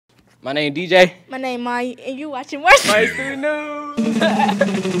My name DJ. My name Mai, and you watching March Student News.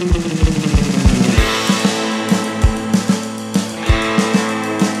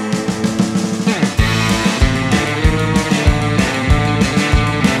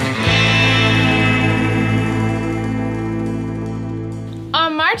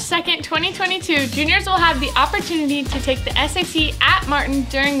 On March 2nd, 2022, juniors will have the opportunity to take the SAT at Martin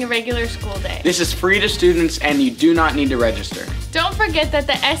during the regular school day. This is free to students and you do not need to register. Don't forget that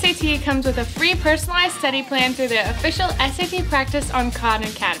the SAT comes with a free personalized study plan through the official SAT practice on Khan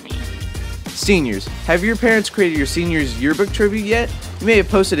Academy. Seniors, have your parents created your senior's yearbook tribute yet? You may have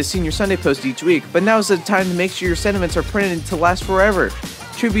posted a Senior Sunday post each week, but now is the time to make sure your sentiments are printed to last forever.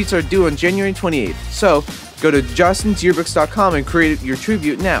 Tributes are due on January 28th, so go to jostensyearbooks.com and create your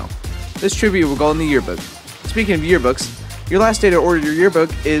tribute now. This tribute will go in the yearbook. Speaking of yearbooks, your last day to order your yearbook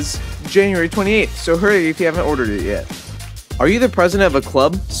is January 28th, so hurry if you haven't ordered it yet. Are you the president of a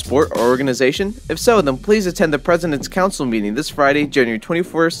club, sport, or organization? If so, then please attend the President's Council meeting this Friday, January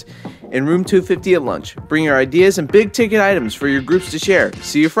 21st, in room 250 at lunch. Bring your ideas and big-ticket items for your groups to share.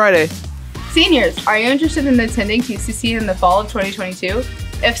 See you Friday. Seniors, are you interested in attending TCC in the fall of 2022?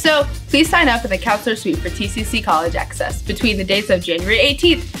 If so, please sign up in the Counselor Suite for TCC College Access between the dates of January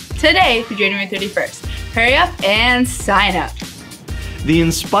 18th, today, through January 31st. Hurry up and sign up. The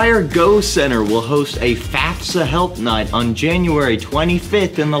Inspire Go Center will host a FAFSA Help Night on January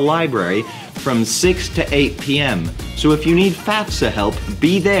 25th in the library from 6 to 8 p.m. So if you need FAFSA help,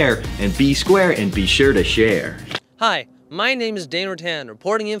 be there and be square and be sure to share. Hi, my name is Dane Rattan,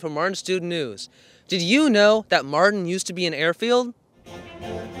 reporting in for Martin Student News. Did you know that Martin used to be an airfield?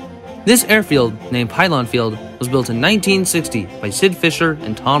 This airfield, named Pylon Field, was built in 1960 by Sid Fisher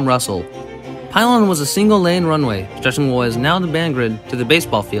and Tom Russell. Pylon was a single-lane runway stretching what is now the band grid to the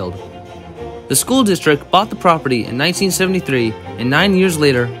baseball field. The school district bought the property in 1973, and 9 years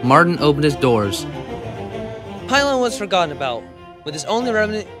later, Martin opened its doors. Pylon was forgotten about, with its only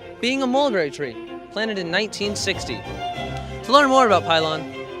remnant being a mulberry tree, planted in 1960. To learn more about Pylon,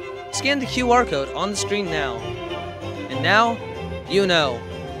 scan the QR code on the screen now. And now, you know.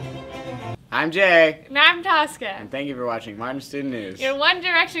 I'm Jay. And I'm Tosca. And thank you for watching Martin Student News. Your One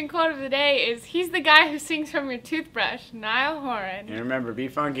Direction quote of the day is, "He's the guy who sings from your toothbrush, Niall Horan." And remember, be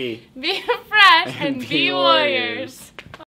funky. Be fresh and be warriors.